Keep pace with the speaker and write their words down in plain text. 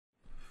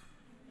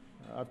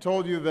I've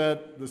told you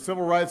that the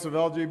civil rights of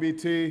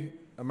LGBT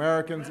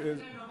Americans is...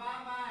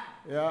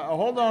 Yeah,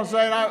 hold on a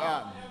second.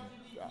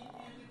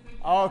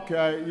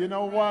 Okay, you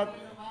know what?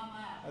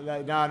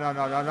 No, no, no,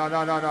 no, no, no,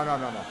 no, no, no, no,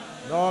 no.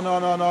 No, no,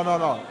 no, no, no,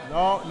 no.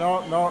 No,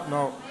 no, no,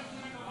 no.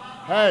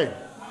 Hey.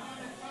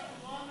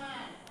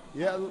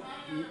 Yeah,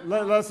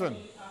 listen.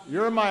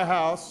 You're in my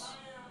house.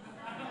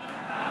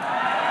 And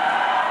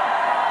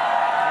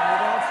you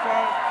don't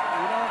start,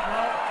 you don't,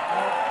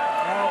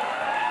 no,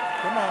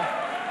 come on.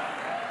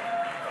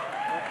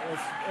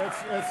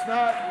 It's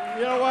not,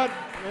 you know what?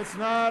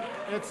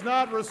 It's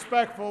not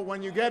respectful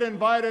when you get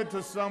invited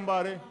to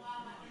somebody.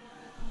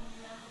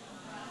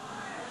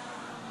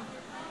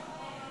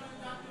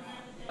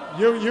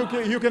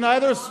 You can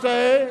either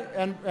stay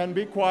and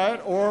be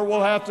quiet, or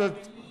we'll have to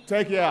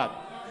take you out.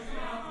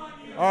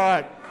 All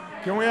right.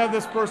 Can we have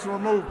this person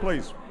removed,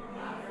 please?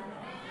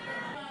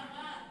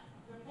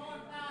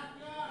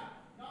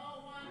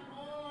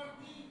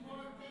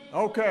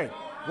 Okay.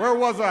 Where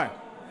was I?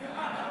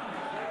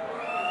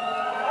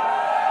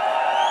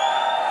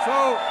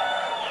 So,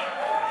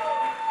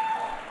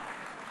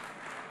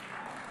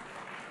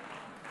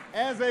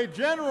 as a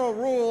general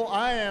rule,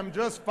 I am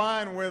just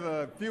fine with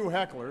a few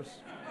hecklers.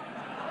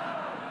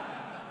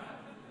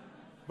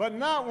 But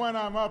not when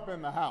I'm up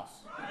in the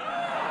house. You know what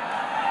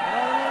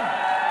I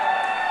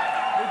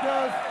mean?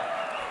 Because,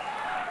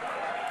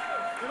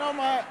 you know,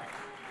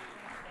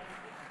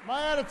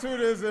 my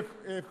attitude is if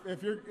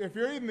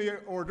you're eating the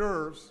hors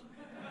d'oeuvres,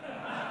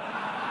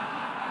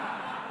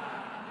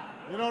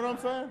 you know what I'm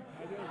saying?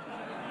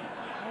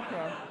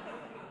 Okay.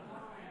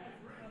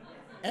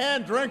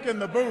 And drinking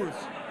the booze.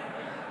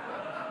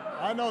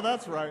 I know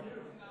that's right.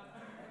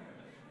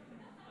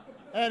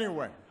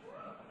 Anyway,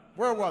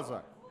 where was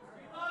I?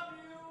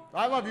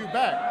 I love you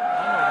back.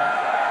 I know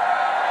that.